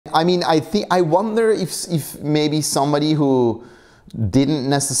I mean, I wonder if maybe somebody who didn't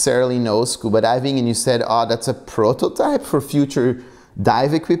necessarily know scuba diving and you said, oh, that's a prototype for future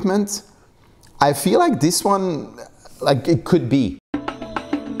dive equipment. I feel like this one, like it could be.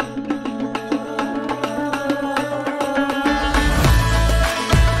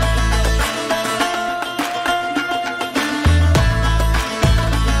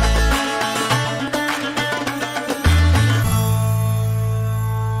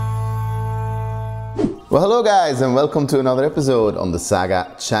 Well, hello guys, and welcome to another episode on the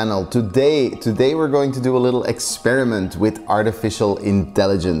SAGA channel. Today we're going to do a little experiment with artificial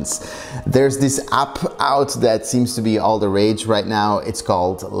intelligence. There's this app out that seems to be all the rage right now. It's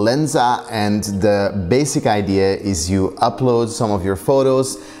called Lensa, and the basic idea is you upload some of your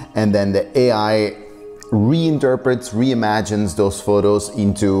photos and then the AI reinterprets, reimagines those photos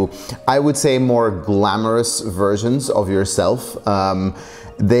into, I would say, more glamorous versions of yourself.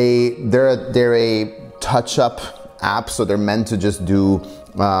 They're a touch-up app, so they're meant to just do,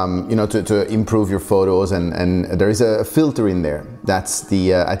 you know, to improve your photos, and there is a filter in there. That's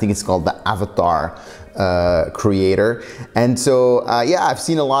the, I think it's called the avatar creator. And so, yeah, I've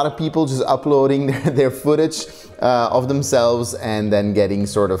seen a lot of people just uploading their footage of themselves and then getting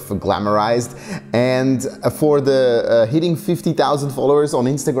sort of glamorized. And for the hitting 50,000 followers on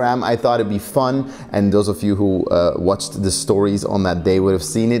Instagram, I thought it'd be fun, and those of you who watched the stories on that day would have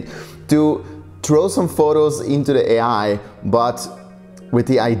seen it, to throw some photos into the AI, but with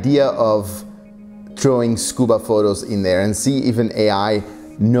the idea of throwing scuba photos in there and see if an AI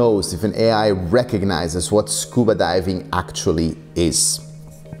knows, if an AI recognizes what scuba diving actually is.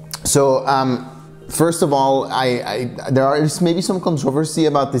 So first of all, there's maybe some controversy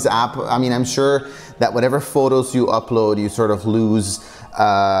about this app. I mean, I'm sure that whatever photos you upload, you sort of lose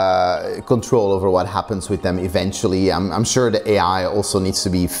control over what happens with them eventually. I'm sure the AI also needs to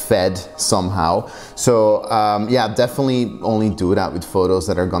be fed somehow. So yeah, definitely only do that with photos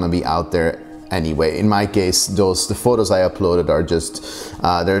that are gonna be out there anyway. In my case, the photos I uploaded are just,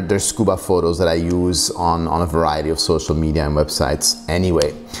 they're scuba photos that I use on a variety of social media and websites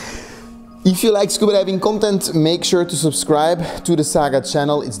anyway. If you like scuba diving content, make sure to subscribe to the SAGA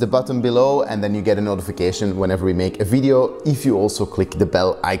channel. It's the button below, and then you get a notification whenever we make a video if you also click the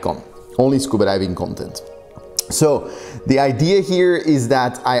bell icon. Only scuba diving content. So the idea here is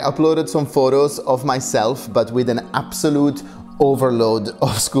that I uploaded some photos of myself, but with an absolute overload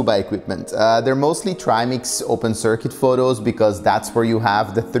of scuba equipment. They're mostly trimix open circuit photos because that's where you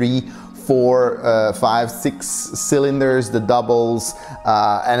have the 3, 4, 5, 6 cylinders, the doubles,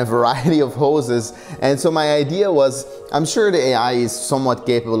 and a variety of hoses. And so my idea was, I'm sure the AI is somewhat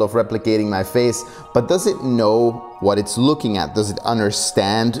capable of replicating my face, but does it know what it's looking at? Does it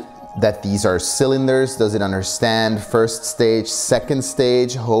understand that these are cylinders? Does it understand first stage, second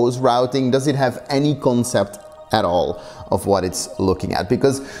stage, hose routing? Does it have any concept at all of what it's looking at?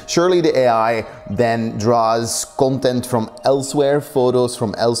 Because surely the AI then draws content from elsewhere, photos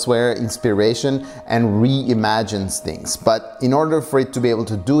from elsewhere, inspiration, and reimagines things. But in order for it to be able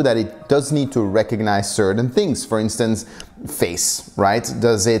to do that, it does need to recognize certain things. For instance, face, right?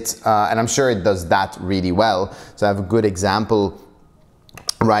 Does it, and I'm sure it does that really well. So I have a good example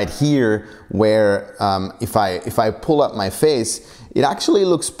right here where if I pull up my face, it actually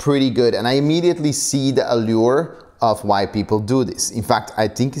looks pretty good, and I immediately see the allure of why people do this. In fact, I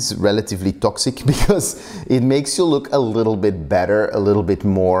think it's relatively toxic because it makes you look a little bit better, a little bit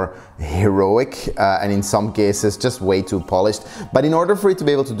more heroic, and in some cases just way too polished. But in order for it to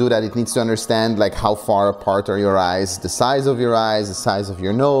be able to do that, it needs to understand like how far apart are your eyes, the size of your eyes, the size of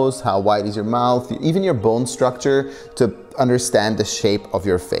your nose, how wide is your mouth, even your bone structure, to understand the shape of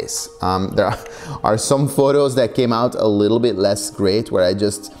your face. There are some photos that came out a little bit less great where I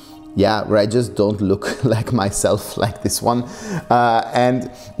just don't look like myself, like this one. And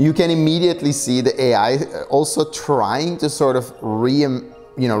you can immediately see the AI also trying to sort of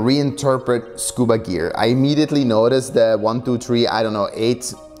reinterpret scuba gear. I immediately noticed the 1, 2, 3, I don't know,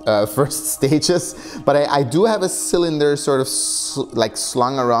 8 first stages, but I do have a cylinder sort of like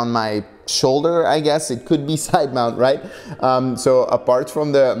slung around my shoulder, I guess. It could be side mount, right? So apart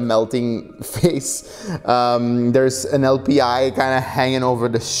from the melting face, there's an LPI kind of hanging over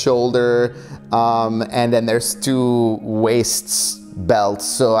the shoulder, and then there's 2 waists belts.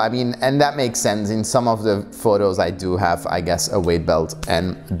 So I mean, and that makes sense. In some of the photos I do have, I guess, a weight belt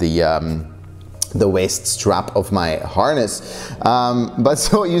and the waist strap of my harness. But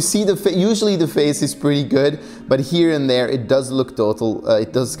so you see, usually the face is pretty good, but here and there it does look total,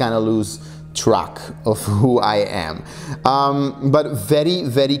 it does kind of lose track of who I am. But very,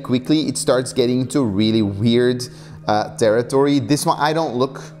 very quickly it starts getting to really weird territory. This one, I don't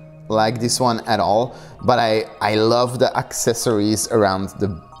look like this one at all, but I love the accessories around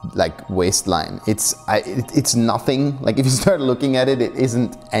the like waistline. It's nothing. Like if you start looking at it, it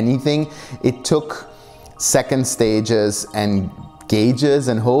isn't anything. It took second stages and gauges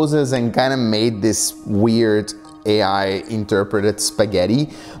and hoses and kind of made this weird AI interpreted spaghetti.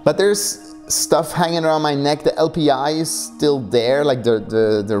 But there's stuff hanging around my neck. The LPI is still there, like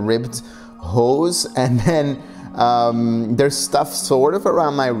the ribbed hose, and then there's stuff sort of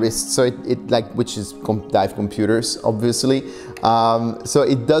around my wrist, so it like, which is dive computers, obviously. So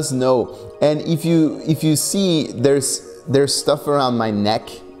it does know. And if you see, there's stuff around my neck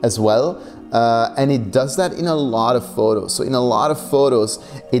as well, and it does that in a lot of photos. So in a lot of photos,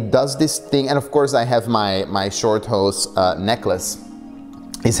 it does this thing, and of course I have my short hose necklace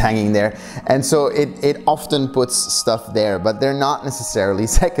is hanging there, and so it often puts stuff there, but they're not necessarily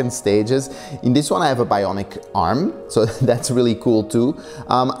second stages. In this one I have a bionic arm, so that's really cool too.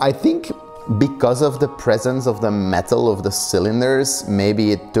 I think because of the presence of the metal of the cylinders,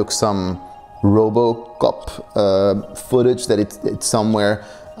 maybe it took some RoboCop footage that it's somewhere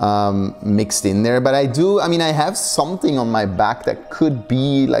mixed in there. But I mean I have something on my back that could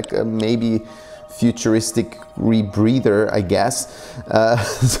be like a maybe futuristic rebreather, I guess.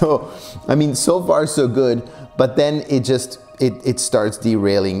 So I mean, so far so good, but then it starts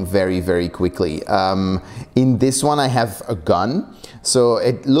derailing very quickly. In this one I have a gun, so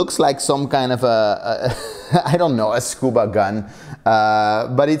it looks like some kind of a I don't know, a scuba gun,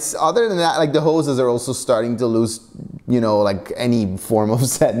 but it's, other than that, like the hoses are also starting to lose, you know, like any form of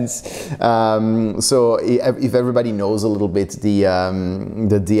sense. So if everybody knows a little bit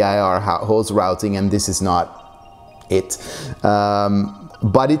the DIR hose routing, and this is not it.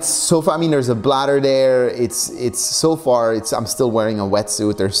 But it's so far, I mean, there's a bladder there. It's so far, I'm still wearing a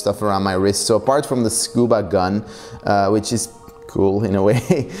wetsuit. There's stuff around my wrist. So apart from the scuba gun, which is cool in a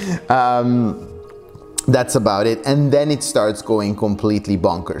way, that's about it. And then it starts going completely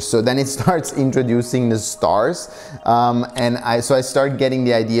bonkers. So then it starts introducing the stars, and so I start getting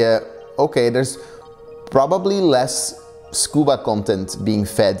the idea, okay, there's probably less scuba content being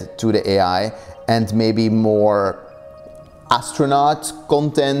fed to the AI and maybe more astronaut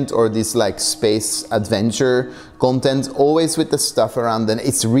content or this like space adventure content, always with the stuff around. Then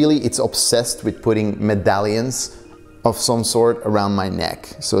it's obsessed with putting medallions of some sort around my neck.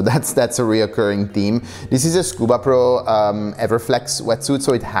 So that's a reoccurring theme. This is a Scuba Pro Everflex wetsuit,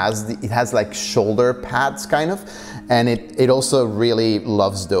 so it has like shoulder pads kind of, and it also really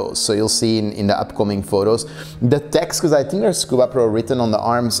loves those. So you'll see in the upcoming photos the text, because I think there's Scuba Pro written on the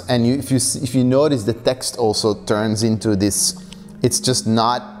arms, and if you notice, the text also turns into this. It's just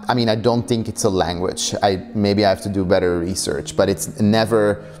not, I mean, I don't think it's a language. Maybe I have to do better research, but it's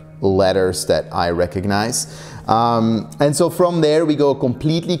never letters that I recognize. And so from there we go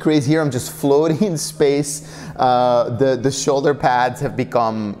completely crazy. Here I'm just floating in space. The shoulder pads have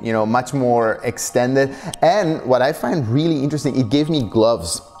become, you know, much more extended. And what I find really interesting, it gave me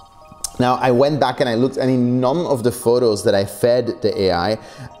gloves. Now I went back and I looked, and in none of the photos that I fed the AI,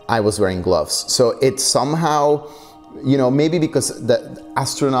 I was wearing gloves. So it somehow, you know, maybe because the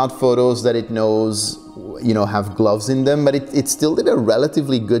astronaut photos that it knows, you know, have gloves in them, but it still did a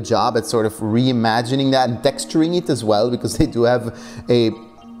relatively good job at sort of reimagining that and texturing it as well, because they do have a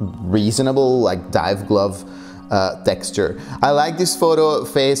reasonable like dive glove texture. I like this photo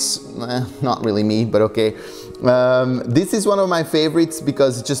face, not really me, but okay. This is one of my favorites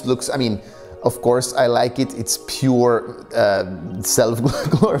because it just looks, I mean, of course I like it. It's pure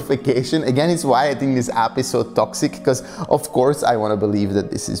self-glorification. Again, it's why I think this app is so toxic, because of course I want to believe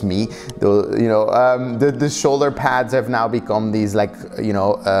that this is me. Though, you know, the shoulder pads have now become these like, you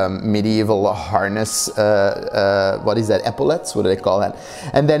know, medieval harness, what is that, epaulets? What do they call that?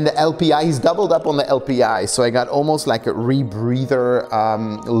 And then the LPI, he's doubled up on the LPI. So I got almost like a rebreather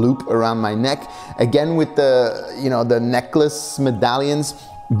loop around my neck. Again with the, you know, the necklace medallions.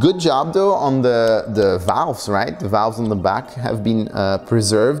 Good job though on the valves, right? The valves on the back have been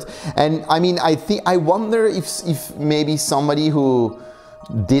preserved. And I mean, I wonder if maybe somebody who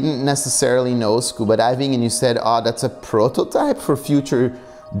didn't necessarily know scuba diving and you said, oh, that's a prototype for future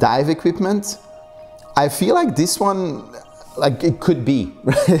dive equipment. I feel like this one, like it could be,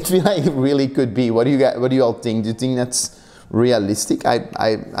 right? I feel like it really could be. What do you all think? Do you think that's realistic?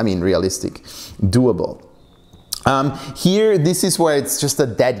 I mean, realistic, doable. Here, this is where it's just a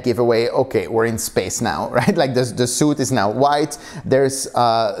dead giveaway. Okay, we're in space now, right? Like the suit is now white. There's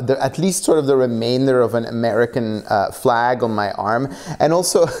at least sort of the remainder of an American flag on my arm. And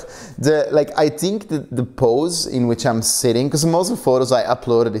also, I think the pose in which I'm sitting, because most of the photos I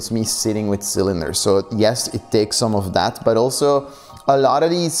uploaded is me sitting with cylinders. So yes, it takes some of that, but also a lot of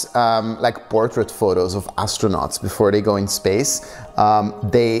these like portrait photos of astronauts before they go in space,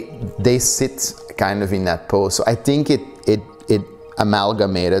 they sit kind of in that pose. So I think it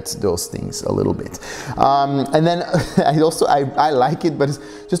amalgamated those things a little bit. And then I like it, but it's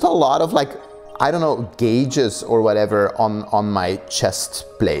just a lot of like, I don't know, gauges or whatever on my chest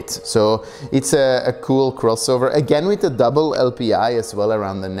plate. So it's a cool crossover, again with the double LPI as well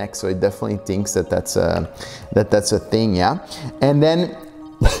around the neck. So it definitely thinks that that's a thing, yeah. And then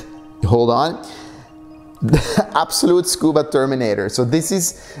hold on. The absolute Scuba Terminator. So this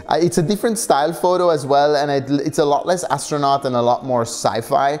is, it's a different style photo as well, and it's a lot less astronaut and a lot more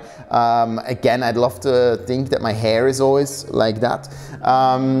sci-fi. Again, I'd love to think that my hair is always like that.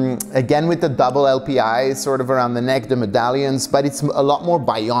 Again with the double LPI sort of around the neck, the medallions, but it's a lot more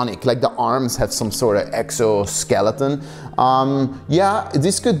bionic, like the arms have some sort of exoskeleton. Yeah,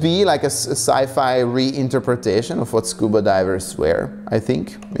 this could be like a sci-fi reinterpretation of what scuba divers wear, I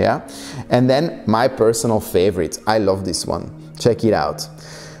think, yeah. And then my personal favorite, I love this one, check it out.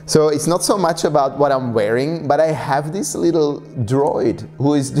 So it's not so much about what I'm wearing, but I have this little droid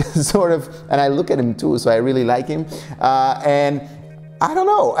who is just sort of, and I look at him too, so I really like him. And I don't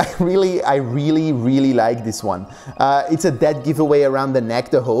know, I really like this one. It's a dead giveaway around the neck.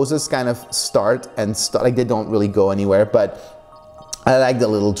 The hoses kind of start like they don't really go anywhere, but I like the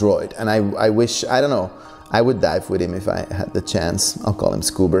little droid, and I wish, I don't know, I would dive with him if I had the chance. I'll call him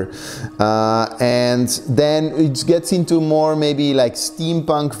Scuba. And then it gets into more maybe like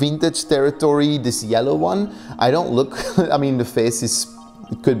steampunk vintage territory, this yellow one. I don't look, I mean the face is,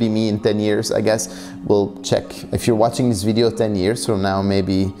 it could be me in 10 years, I guess. We'll check. If you're watching this video 10 years from now,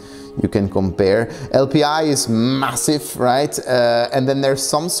 maybe you can compare. LPI is massive, right? And then there's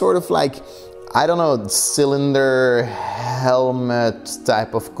some sort of like, I don't know, cylinder helmet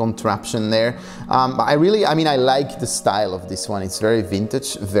type of contraption there. But I like the style of this one. It's very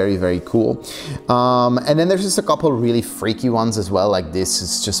vintage, very cool. And then there's just a couple really freaky ones as well, like this.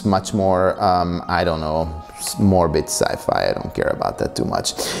 It's just much more, I don't know, morbid sci-fi. I don't care about that too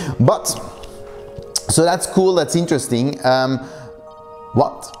much. But, so that's cool, that's interesting.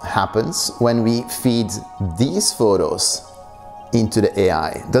 What happens when we feed these photos into the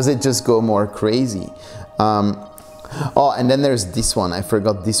AI? Does it just go more crazy? Oh, and then there's this one, I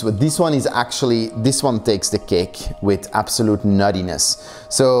forgot this one. This one is actually, this one takes the cake with absolute nuttiness.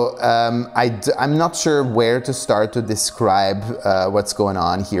 So I'm not sure where to start to describe what's going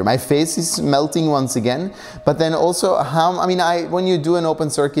on here. My face is melting once again, but then also how, when you do an open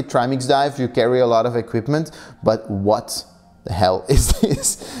circuit trimix dive, you carry a lot of equipment, but what the hell is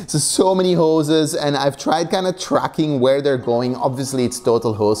this? So many hoses, and I've tried kind of tracking where they're going. Obviously it's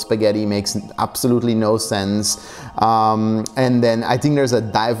total hose spaghetti, makes absolutely no sense. And then I think there's a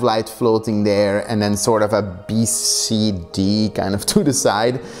dive light floating there, and then sort of a BCD kind of to the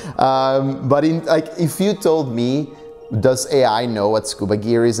side. But if you told me, does AI know what scuba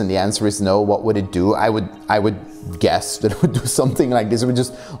gear is, and the answer is no, what would it do? I would guess that it would do something like this. It would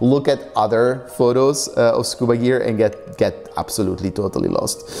just look at other photos of scuba gear and get absolutely totally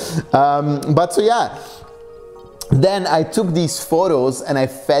lost. But so yeah, then I took these photos and I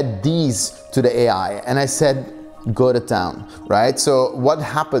fed these to the AI, and I said, go to town, right? So what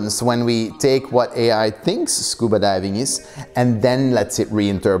happens when we take what AI thinks scuba diving is and then lets it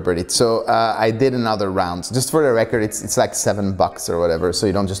reinterpret it? So I did another round. Just for the record, it's like $7 or whatever. So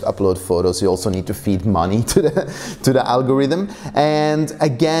you don't just upload photos, you also need to feed money to the algorithm. And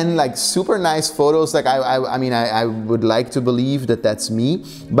again, like super nice photos. Like I would like to believe that that's me,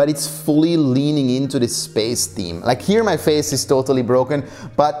 but it's fully leaning into this space theme. Like here my face is totally broken,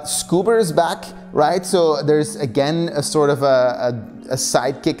 but Scuba is back, right? So there's again a sort of a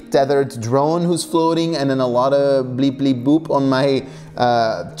sidekick tethered drone who's floating, and then a lot of bleep bleep boop on my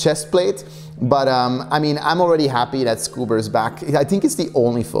chest plate. But I'm already happy that Scuba is back. I think it's the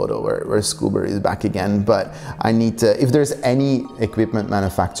only photo where Scuba is back again, but I need to, if there's any equipment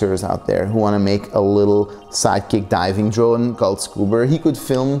manufacturers out there who want to make a little sidekick diving drone called Scuba, he could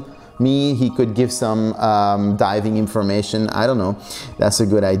film me, he could give some diving information. I don't know, that's a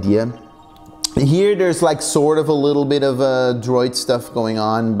good idea. Here there's like sort of a little bit of droid stuff going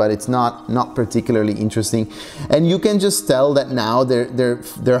on, but it's not particularly interesting. And you can just tell that now they're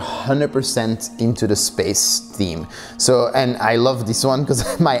 100% into the space theme. So, and I love this one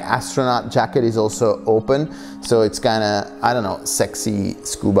because my astronaut jacket is also open. So it's kind of, I don't know, sexy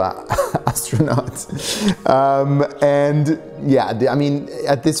scuba astronaut. And yeah, I mean,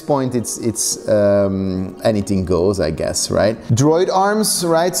 at this point, it's anything goes, I guess, right? Droid arms,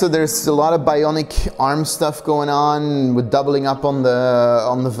 right? So there's a lot of bionic arm stuff going on with doubling up on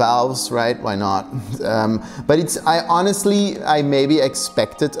the valves, right? Why not? But I maybe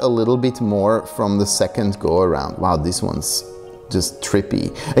expected a little bit more from the second go around. Wow, this one's just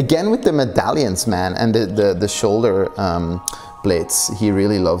trippy. Again with the medallions, man, and the shoulder plates. He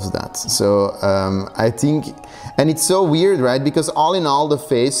really loves that. So I think, and it's so weird, right? Because all in all, the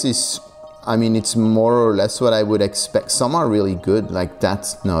face is, I mean, it's more or less what I would expect. Some are really good, like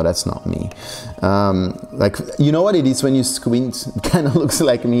that. No, that's not me. Like, you know what it is when you squint, it kind of looks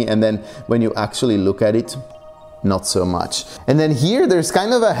like me, and then when you actually look at it, not so much. And then here, there's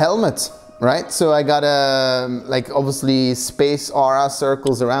kind of a helmet, right? So I got like obviously space aura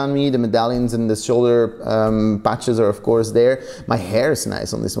circles around me, the medallions and the shoulder patches are of course there. My hair is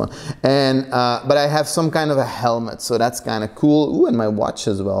nice on this one. And, but I have some kind of a helmet, so that's kind of cool. Ooh, and my watch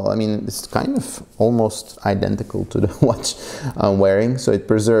as well. I mean, it's kind of almost identical to the watch I'm wearing, so it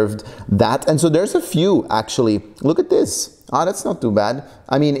preserved that. And so there's a few actually. Look at this. Oh, that's not too bad.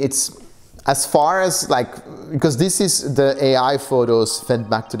 I mean, it's, as far as like, because this is the AI photos fed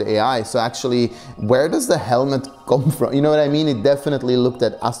back to the AI, so actually, where does the helmet come from? You know what I mean? It definitely looked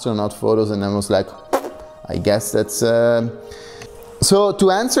at astronaut photos and then was like, I guess that's... So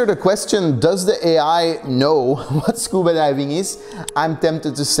to answer the question, does the AI know what scuba diving is? I'm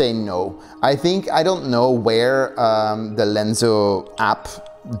tempted to say no. I don't know where the Lenzo app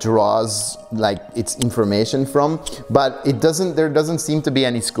draws like its information from, but there doesn't seem to be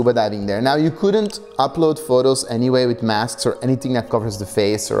any scuba diving there. Now, you couldn't upload photos anyway with masks or anything that covers the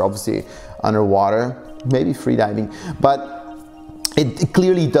face, or obviously underwater, maybe free diving, but it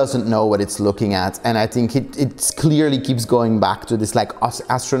clearly doesn't know what it's looking at, and I think it clearly keeps going back to this like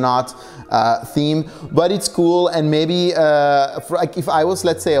astronaut theme, but it's cool. And maybe like if I was,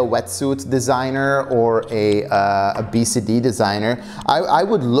 let's say, a wetsuit designer or a BCD designer, I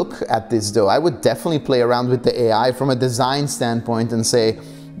would look at this though. I would definitely play around with the AI from a design standpoint and say,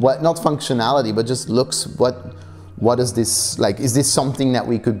 what, not functionality, but just looks, what is this, like, is this something that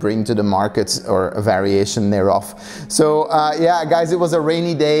we could bring to the market or a variation thereof? So yeah, guys, it was a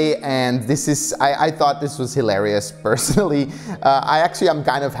rainy day, and this is, I thought this was hilarious personally. I'm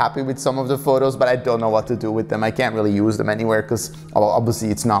kind of happy with some of the photos, but I don't know what to do with them. I can't really use them anywhere because obviously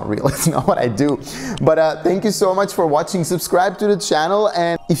it's not real, it's not what I do. But thank you so much for watching. Subscribe to the channel,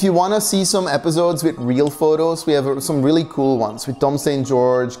 and if you want to see some episodes with real photos, we have some really cool ones with Tom St.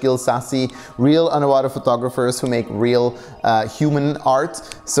 George, Gil Sassi, real underwater photographers who make real human art.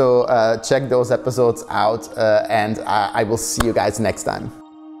 So check those episodes out, and I will see you guys next time.